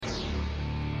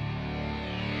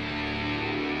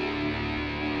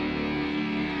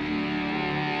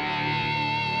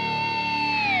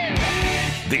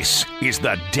This is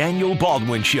the Daniel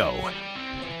Baldwin Show.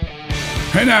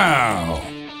 And now,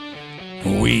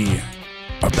 we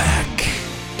are back.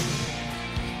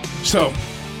 So,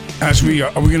 as we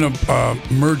are we going to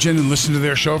merge in and listen to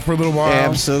their show for a little while?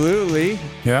 Absolutely.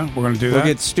 Yeah, we're going to do that? We'll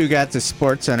get Stugat to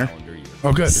Sports Center.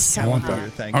 Oh, good. So I want that.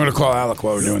 hard. I'm going to call Alec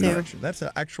while we're doing that. That's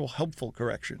an actual helpful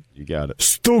correction. You got it.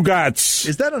 Stugats.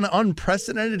 Is that an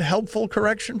unprecedented helpful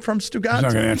correction from Stugat? He's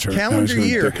not gonna answer it. Calendar No, he's gonna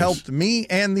year take us. helped me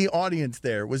and the audience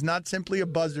there. It was not simply a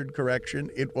buzzard correction.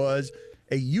 It was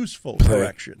a useful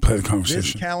correction. Play the conversation.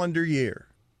 This calendar year.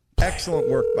 Excellent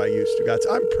work by you, Stugats.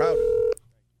 I'm proud of you.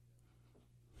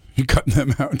 You cutting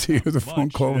them out to hear the phone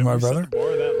call with my brother?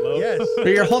 Yes. But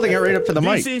you're holding it right up to the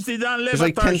mic. This is the Dan Le There's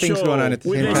like 10 Batard things show going on at the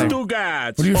with same the time.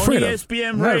 Stugats What are you afraid on of? ESPN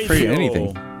I'm not afraid of Radio.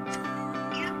 anything.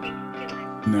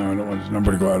 No, I don't want his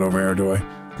number to go out over air, do I?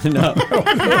 No.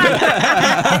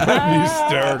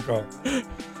 Hysterical.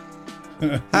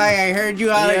 Hi, I heard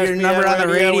you out of your ESPN number on the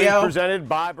is radio. presented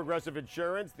by Progressive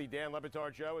Insurance. The Dan Le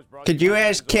Batard Show is brought to Could you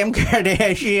ask Kim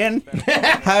Kardashian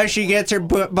how she gets her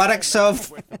buttocks so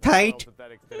tight?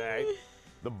 Today.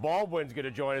 The Baldwin's going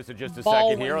to join us in just a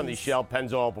second here on the Shell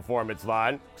Pennzoil Performance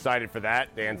Line. Excited for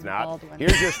that. Dan's not. Baldwin.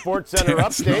 Here's your Sports Center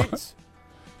Dan's updates.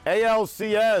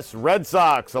 ALCS, Red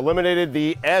Sox eliminated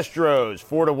the Astros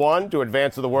 4-1 to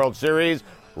advance to the World Series.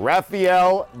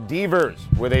 Rafael Devers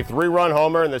with a 3-run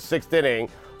homer in the 6th inning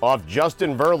off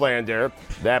Justin Verlander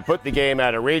that put the game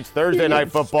out of reach. Thursday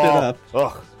Night Football.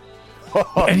 Ugh.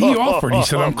 And he offered. He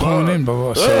said, I'm calling in,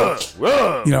 blah, blah, blah.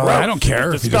 So, you know, I don't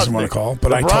care if he doesn't want to call,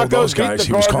 but I told those guys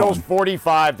he was calling.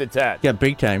 45-10. Yeah,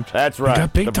 big time. That's right.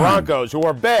 got big the time. Broncos, who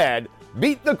are bad,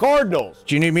 beat the Cardinals.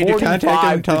 Do you need me to contact him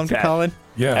and tell him to 45-10. call in?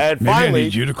 Yeah, And maybe finally, I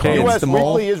need you to call. U.S. the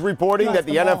mole. Weekly is reporting that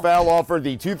the NFL offered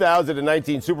the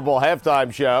 2019 Super Bowl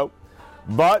halftime show,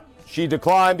 but she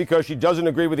declined because she doesn't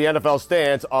agree with the NFL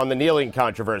stance on the kneeling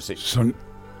controversy. So,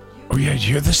 oh yeah, did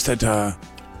you hear this? That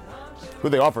Who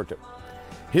they offered to.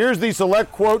 Here's the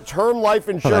Select Quote term life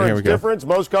here insurance we go. difference.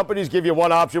 Most companies give you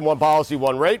one option, one policy,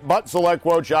 one rate, but Select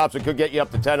Quote shops and could get you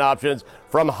up to 10 options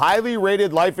from highly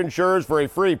rated life insurers for a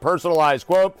free personalized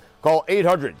quote. Call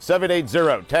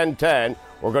 800-780-1010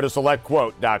 or go to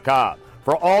selectquote.com.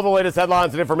 For all the latest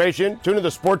headlines and information, tune in to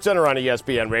Sports Center on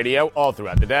ESPN Radio all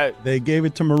throughout the day. They gave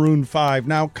it to Maroon 5.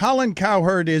 Now, Colin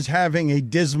Cowherd is having a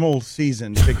dismal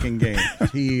season picking games.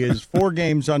 He is 4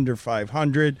 games under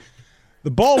 500. The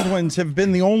Baldwins have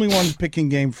been the only ones picking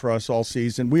game for us all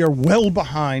season. We are well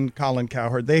behind Colin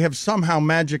Cowherd. They have somehow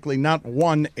magically not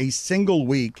won a single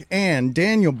week. And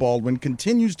Daniel Baldwin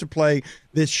continues to play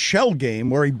this shell game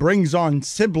where he brings on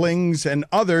siblings and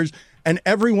others and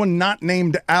everyone not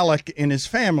named Alec in his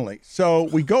family. So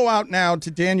we go out now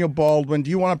to Daniel Baldwin. Do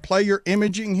you want to play your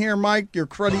imaging here, Mike? Your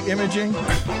cruddy imaging?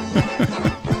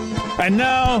 And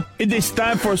now it is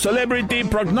time for Celebrity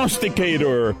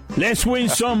Prognosticator. Let's win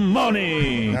some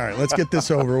money. All right, let's get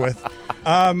this over with.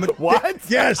 What?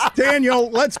 Yes, Daniel,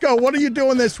 let's go. What are you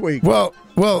doing this week? well,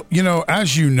 you know,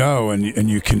 as you know, and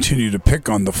you continue to pick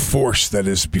on the force that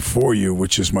is before you,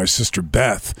 which is my sister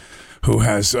Beth, who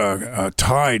has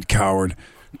tied Coward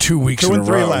 2 weeks 2 in and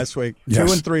a row. 3 last week. 2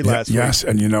 and 3 last week. Yes,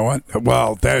 and you know what?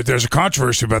 Well, there's a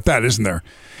controversy about that, isn't there?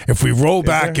 If we roll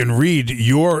back and read,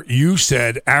 you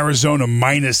said Arizona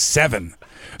 -7.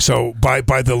 So by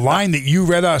the line that you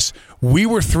read us, we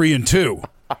were 3 and 2.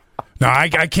 Now I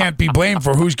can't be blamed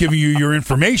for who's giving you your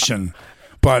information,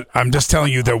 but I'm just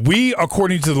telling you that we,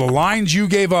 according to the lines you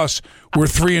gave us, were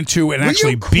 3 and 2 and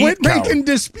actually Will you quit beat Coward. making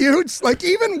disputes? Like,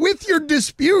 even with your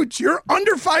disputes, you're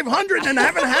under 500 and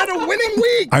haven't had a winning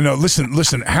week. I know.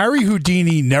 Listen. Harry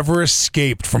Houdini never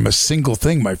escaped from a single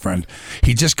thing, my friend.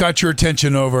 He just got your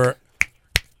attention over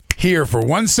here for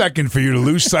 1 second for you to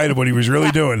lose sight of what he was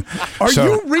really doing. Are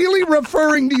you really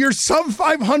referring to your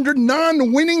sub-500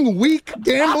 non-winning week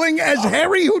gambling as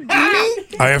Harry Houdini?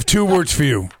 I have 2 words for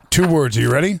you. 2 words. Are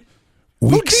you ready?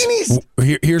 Houdini's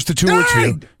Here's the 2 words for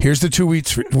you. died. Here's the 2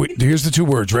 weeks. Here's the 2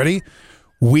 words. Ready?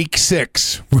 Week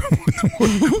 6.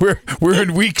 we're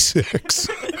in week 6.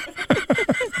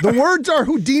 The words are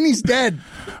Houdini's dead.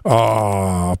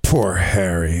 Oh, poor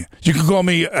Harry. You can call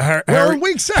me We're in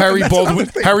week 7. Harry That's Baldwin.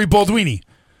 another thing. Harry Baldwini.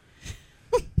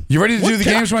 You ready to do the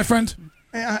can I- games, my friend?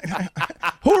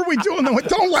 Who are we doing them with?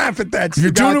 Don't laugh at that. You're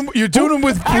Scott. doing them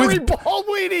with Harry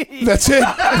Baldwin. That's it.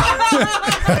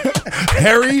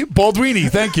 Harry Baldwini.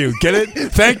 Thank you. Get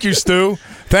it? Thank you, Stu.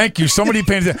 Thank you. Somebody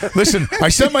paid attention. Listen, I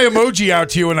sent my emoji out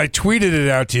to you and I tweeted it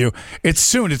out to you. It's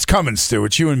soon. It's coming, Stu.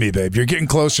 It's you and me, babe. You're getting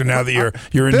closer now that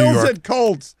you're in New Bills York. at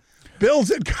Colts. Bills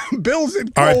at Colts.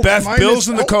 All right, Beth, Bills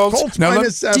and the Colts. Colts Now,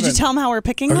 -7. Did you tell him how we're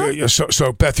picking them? Okay,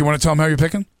 so Beth, you want to tell them how you're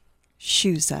picking?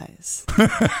 Shoe size.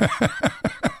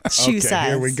 Shoe size.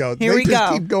 Here we go. Here we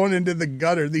just go. keep going into the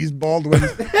gutter, these Baldwins.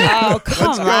 Oh,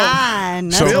 come on.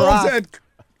 That's Bills rough. at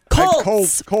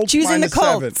Colts. Colts Choosing the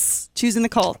 -7. Colts. Choosing the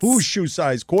Colts. Who's shoe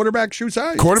size? Quarterback shoe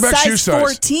size? Quarterback Size shoe size.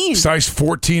 14. Size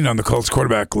 14 on the Colts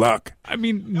quarterback. Luck. I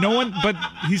mean, no one, but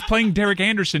he's playing Derek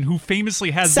Anderson, who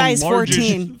famously has Size the largest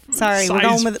 14. Sorry,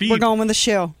 we're feet. going with the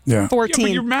shoe. Yeah. 14. Yeah,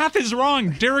 but your math is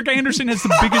wrong. Derek Anderson has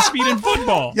the biggest feet in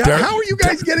football. Yeah, how are you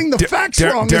guys getting the facts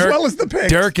wrong as well as the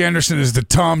picks? Derek Anderson is the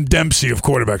Tom Dempsey of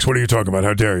quarterbacks. What are you talking about?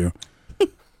 How dare you?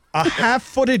 A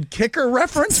half-footed kicker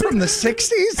reference from the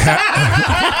 60s? Hey!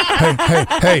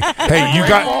 You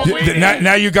got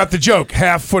now. You got the joke.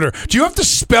 Half footer. Do you have to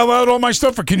spell out all my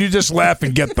stuff, or can you just laugh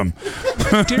and get them?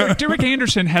 Derek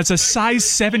Anderson has a size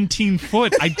 17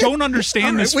 foot. I don't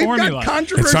understand this We've formula. got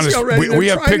controversy already. We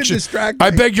have They're trying to pictures. distract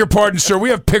I me. beg your pardon, sir. We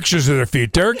have pictures of their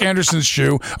feet. Derek Anderson's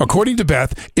shoe, according to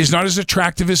Beth, is not as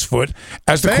attractive his foot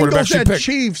as the quarterback Bengals she at picked.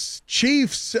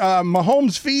 Chiefs.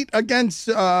 Mahomes' feet against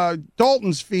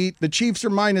Dalton's feet. The Chiefs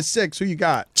are -6. Who you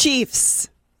got? Chiefs.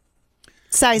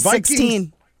 Size Vikings.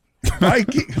 16.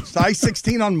 Size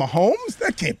 16 on Mahomes?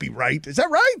 That can't be right. Is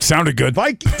that right? Sounded good.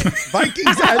 Vikings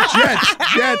at Jets.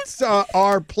 Jets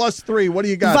are +3. What do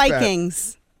you got,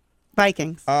 Vikings.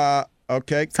 Vikings.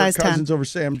 Okay. Kirk Size 10. Cousins over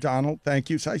Sam Donald.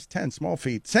 Thank you. Size 10, small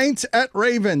feet. Saints at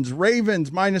Ravens. Ravens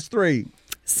 -3.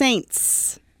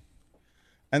 Saints.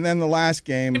 And then the last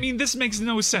game. I mean, this makes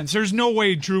no sense. There's no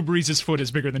way Drew Brees' foot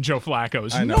is bigger than Joe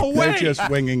Flacco's. I know. No way. They're just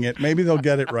winging it. Maybe they'll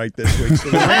get it right this week.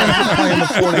 So the Rams are playing the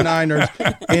 49ers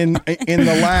in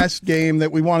the last game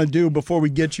that we want to do before we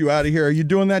get you out of here. Are you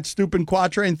doing that stupid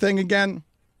quatrain thing again?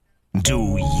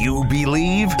 Do you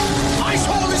believe? I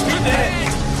saw this today.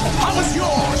 How was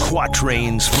yours?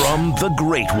 Quatrains from the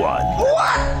Great One.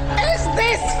 What is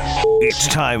this? It's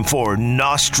time for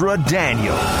Nostra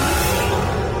Daniel.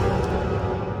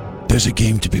 There's a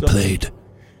game to be played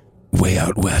way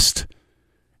out west.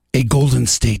 A Golden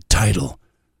State title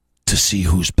to see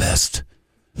who's best.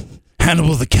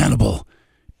 Hannibal the Cannibal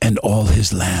and all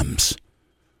his lambs.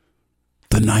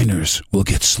 The Niners will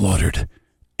get slaughtered.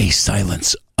 A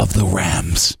silence of the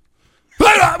Rams.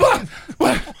 What?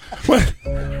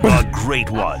 The Great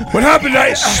One. What happened?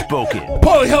 I Spoken.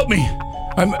 Paulie, help me.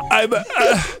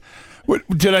 What,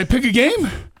 did I pick a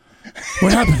game?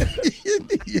 What happened?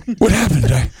 What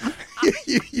happened?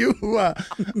 You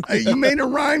made a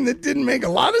rhyme that didn't make a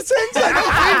lot of sense.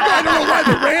 I don't know why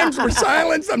the Rams were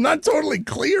silenced. I'm not totally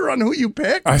clear on who you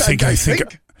picked. I think I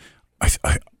picked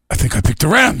the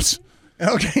Rams.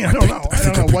 Okay, I don't know. I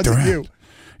don't know what to do.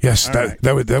 Yes,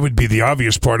 that would be the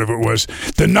obvious part of it was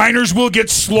the Niners will get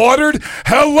slaughtered.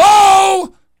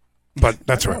 Hello, but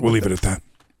that's all right. We'll leave it at that.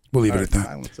 We'll leave it at that.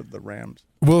 Silence of the Rams.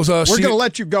 We're going to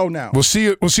let you go now. We'll see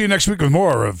you next week with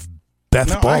more of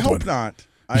Beth Baldwin.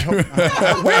 I hope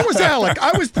not. Where was Alec?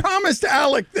 I was promised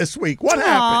Alec this week. What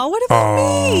happened? What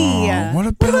about me? What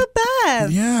about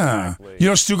Beth? Yeah. You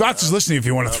know, Stu Gotts is listening if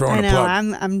you want to throw in a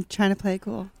plug. I'm trying to play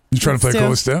cool. You trying to play cool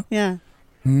with Stu? Yeah.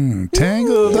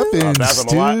 Tangled up in Beth,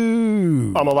 Stu.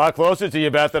 I'm a lot closer to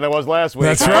you, Beth, than I was last week.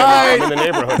 That's right. I'm in the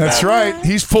neighborhood. That's Beth. right.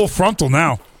 He's full frontal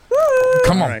now.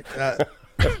 Come on. All right.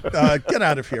 Get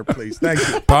out of here, please. Thank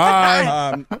you.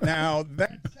 Bye. Now,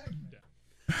 that.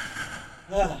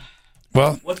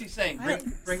 Well, What's he saying?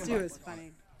 Bring Stu is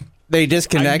funny. They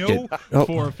disconnected. I know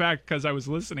for a fact, because I was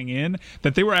listening in,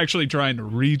 that they were actually trying to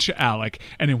reach Alec,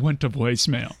 and it went to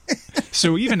voicemail.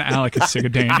 So even Alec is sick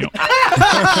of Daniel.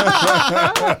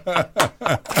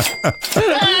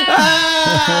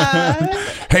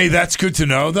 hey, that's good to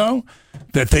know, though,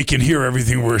 that they can hear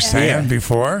everything we're saying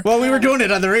before. Well, we were doing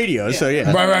it on the radio, so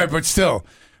yeah. Right, but still,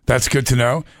 that's good to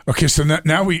know. Okay, so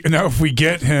now if we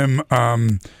get him,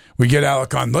 we get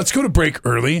Alec on. Let's go to break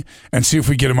early and see if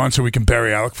we get him on so we can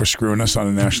bury Alec for screwing us on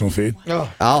the national feed.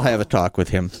 I'll have a talk with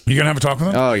him. You gonna have a talk with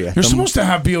him? Oh, yeah. You're supposed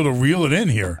to be able to reel it in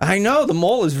here. I know. The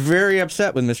mole is very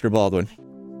upset with Mr. Baldwin.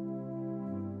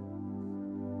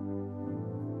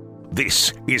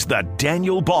 This is the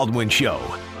Daniel Baldwin Show.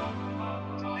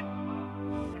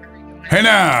 Hey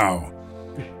now,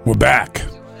 we're back,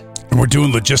 and we're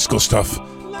doing logistical stuff.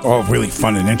 All really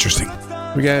fun and interesting.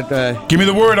 We got. Give me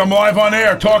the word. I'm live on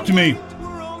air. Talk to me.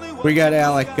 We got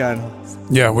Alec on.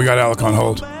 Yeah, we got Alec on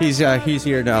hold. He's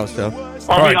here now. So.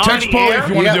 All right, text Paulie if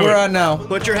you want to do we're it. on now.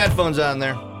 Put your headphones on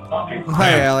there.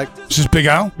 Hi, Alec. Is this Big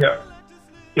Al?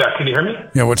 Yeah, can you hear me?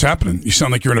 Yeah, what's happening? You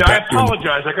sound like you're in a I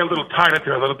apologize. I got a little tied up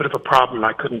here, a little bit of a problem.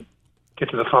 I couldn't get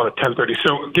to the phone at 10:30.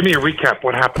 So give me a recap.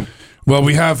 What happened? Well,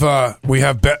 we have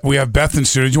Beth in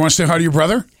studio. Do you want to say hi to your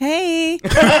brother? Hey.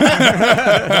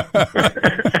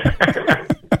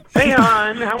 Hey,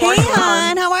 hon. How are you? Hey,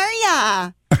 hon. How are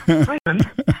ya? Hi,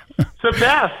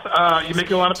 You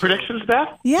making a lot of predictions,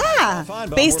 Beth? Yeah,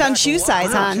 based on shoe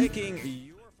size, hon.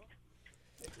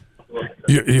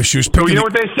 Your shoes So picking. you know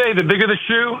what they say? The bigger the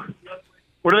shoe.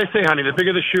 What do they say, honey? The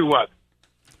bigger the shoe, what?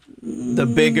 The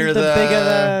bigger the bigger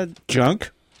the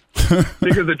junk.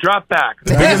 Bigger the drop back.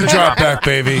 The bigger the drop back,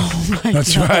 baby.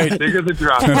 That's right. Bigger the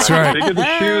drop. That's back. right. Bigger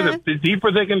the shoe, the deeper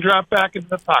they can drop back into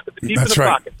the pocket. The deeper That's the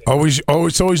right. pocket.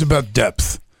 It's always about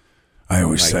depth. I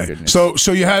always say. goodness.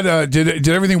 So you had did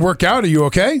everything work out? Are you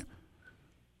okay?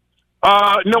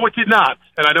 No, it did not,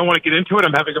 and I don't want to get into it.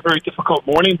 I'm having a very difficult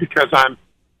morning because I'm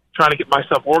trying to get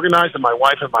myself organized, and my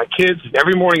wife and my kids. And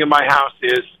every morning in my house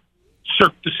is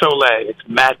Cirque du Soleil. It's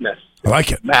madness. I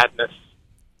like it. Madness.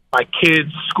 My kids,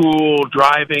 school,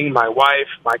 driving, my wife,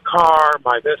 my car,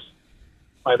 my this,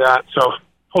 my that. So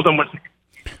hold on one second.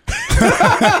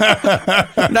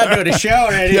 Not doing a show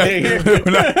or anything.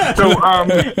 So,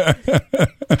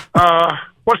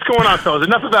 what's going on, fellas?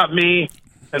 Enough about me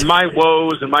and my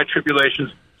woes and my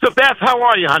tribulations. So, Beth, how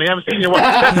are you, honey? I haven't seen you in a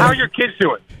while. Beth, how are your kids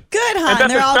doing? Good, And hon. Beth,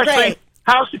 They're all especially, great.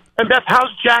 how's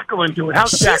Jacqueline doing?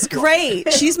 How's Jack She's doing?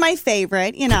 great. She's my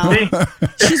favorite, you know.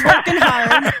 She's working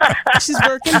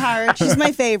hard. She's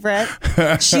my favorite.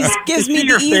 She gives me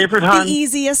your favorite, hon? the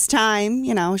easiest time,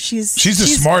 you know. She's the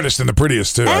smartest and the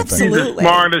prettiest too. Absolutely. She's the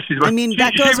smartest. I mean,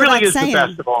 that she goes really without is saying. the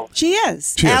best of all. She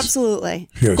is. She is. Absolutely.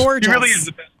 She is. Gorgeous. She really is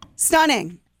the best.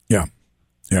 Stunning. Yeah,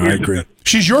 I agree.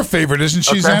 She's your favorite, isn't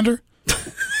she, Okay. Xander?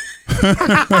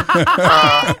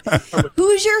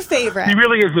 Who's your favorite? She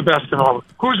really is the best of all.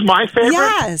 Who's my favorite?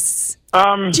 Yes.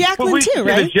 Jacqueline well, too,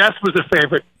 right? Jess was a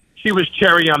favorite. She was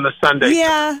cherry on the sundae.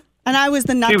 Yeah. And I was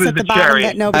the nuts was at the the bottom cherry.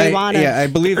 that nobody wanted. I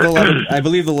believe the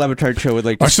Le Batard show would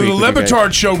like to So speak the Le with you guys.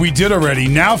 Batard show we did already.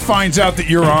 Now finds out that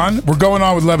you're on. We're going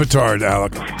on with Le Batard,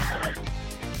 Alec.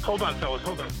 Hold on, fellas.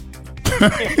 Hold on.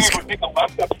 Take a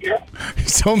left up here.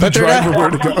 He's telling the driver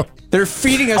where to go. They're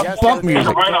feeding us Yes, bump yes,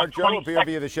 music. Right on, Joe, appear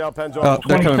via the Shell Pennzoil. Oh,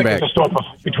 they're coming 20 back. seconds to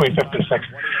stop between 5th and 6th.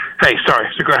 Hey, sorry.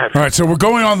 So go ahead. All right, so we're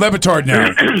going on Le Batard now.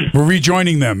 We're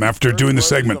rejoining them after doing the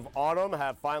segment. Of autumn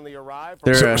have finally arrived.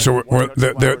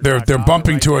 They're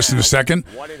bumping to us in a second.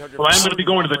 Well, I'm going to be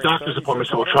going to the doctor's appointment,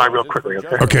 so we'll try real quickly,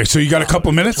 okay? Okay, so you got a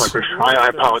couple minutes? I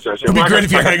apologize. It'd be great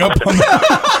if you hang up on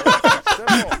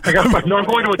No, I'm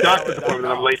going to a doctor's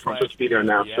appointment. I'm late for. I'm supposed to be there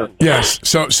now. So. Yes.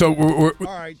 So we're All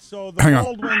right, so the Hang on.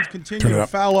 Baldwins continue Turn it to up.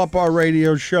 foul up our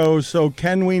radio show, so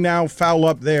can we now foul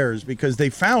up theirs? Because they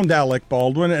found Alec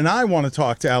Baldwin, and I want to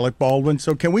talk to Alec Baldwin,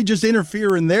 so can we just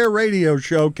interfere in their radio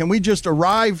show? Can we just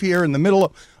arrive here in the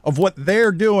middle of what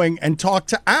they're doing and talk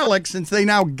to Alec, since they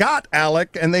now got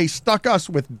Alec and they stuck us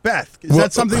with Beth? Is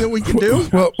that something that we can do?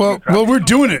 Well, we're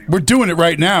doing it. We're doing it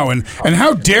right now. And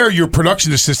how dare your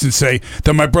production assistant say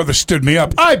that my brother stood me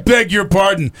up? I beg your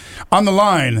pardon. On the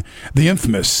line, the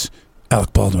infamous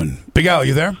Alec Baldwin. Big Al,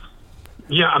 you there?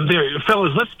 Yeah, I'm there.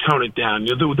 Fellas, let's tone it down.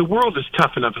 You know, the world is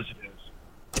tough enough as it is.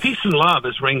 Peace and love,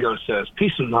 as Ringo says.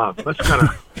 Peace and love. Let's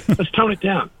tone it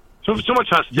down. So much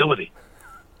hostility.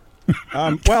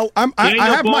 Well, I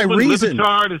have my Baldwin, reason. Le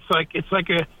Batard,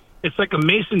 it's like a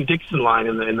Mason-Dixon line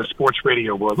in the sports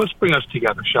radio world. Let's bring us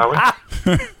together, shall we?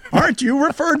 Aren't you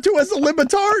referred to as a Le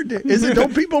Batard?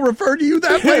 Don't people refer to you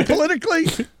that way politically?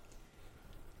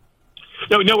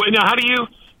 No. How do you?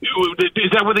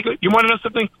 Is that what they? You want to know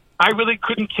something? I really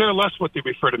couldn't care less what they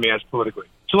refer to me as politically.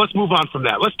 So let's move on from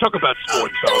that. Let's talk about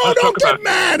sports. Don't get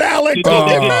mad, Alec. Don't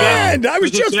get mad. I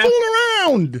was just fooling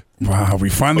around. Wow,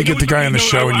 we finally get the guy on the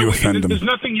show and you offend him. There's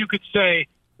nothing you could say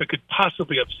that could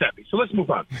possibly upset me. So let's move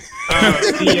on.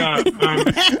 There's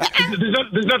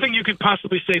nothing you could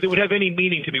possibly say that would have any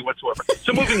meaning to me whatsoever.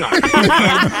 So moving on.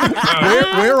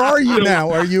 Where are you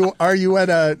now? Are you at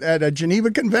a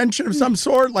Geneva convention of some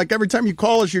sort? Like every time you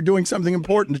call us, you're doing something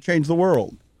important to change the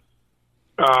world.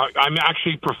 I'm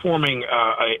actually performing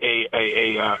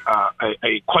a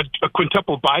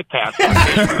quintuple bypass.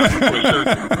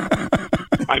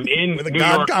 I'm in New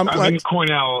York. I'm in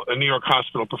Cornell, a New York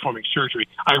hospital, performing surgery.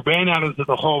 I ran out into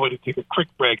the hallway to take a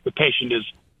quick break. The patient is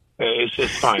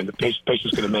fine. The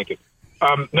patient's going to make it.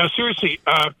 Now, seriously.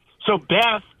 So,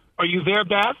 Beth, are you there,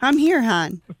 Beth? I'm here,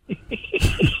 hon.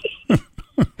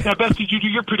 Now, Beth, did you do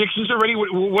your predictions already?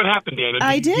 What happened, Dan?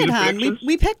 I did, hon.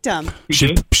 We picked them.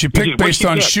 She picked based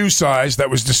on shoe size that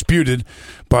was disputed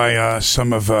by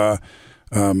some of Le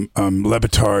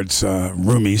Batard's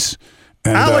roomies.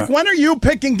 And, Alec, when are you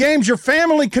picking games? Your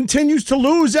family continues to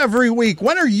lose every week.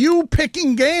 When are you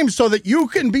picking games so that you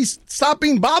can stop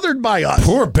being bothered by us?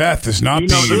 Poor Beth is not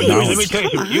being Let acknowledged. me tell you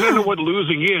something. You don't know what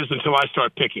losing is until I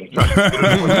start picking.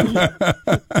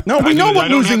 No, we know I what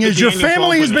don't losing have is. the Your Daniels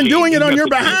family has been Baldwin doing gene. it on He's your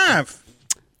got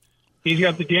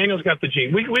the gene. behalf. Daniel's got the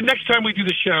gene. Next time we do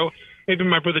the show, maybe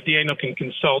my brother Daniel can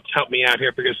help me out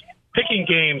here, because picking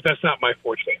games, that's not my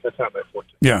forte.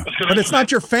 Yeah. But it's not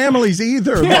your family's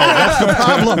either, though. That's the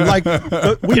problem. Like,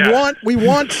 we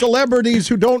want celebrities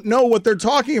who don't know what they're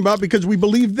talking about because we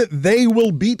believe that they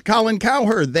will beat Colin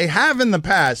Cowherd. They have in the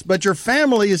past, but your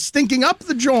family is stinking up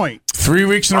the joint. 3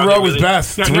 weeks in a row with Beth.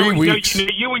 3 weeks.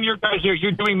 You and your guys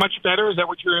you're doing much better. Is that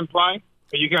what you're implying?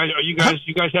 You guys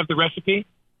have the recipe?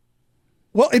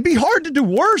 Well, it'd be hard to do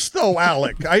worse, though,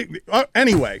 Alec.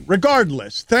 Anyway,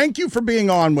 regardless, thank you for being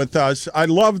on with us. I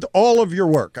loved all of your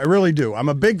work. I really do. I'm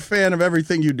a big fan of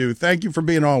everything you do. Thank you for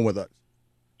being on with us.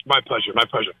 My pleasure.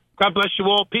 God bless you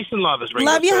all. Peace and love.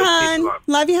 Love you, hon.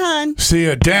 Love you, hon. See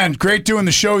ya. Dan, great doing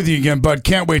the show with you again, bud.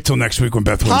 Can't wait till next week when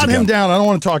Beth wins again. Pot him down. I don't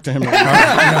want to talk to him again.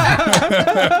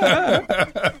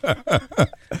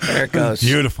 There it goes.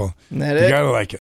 Beautiful. You got to like it.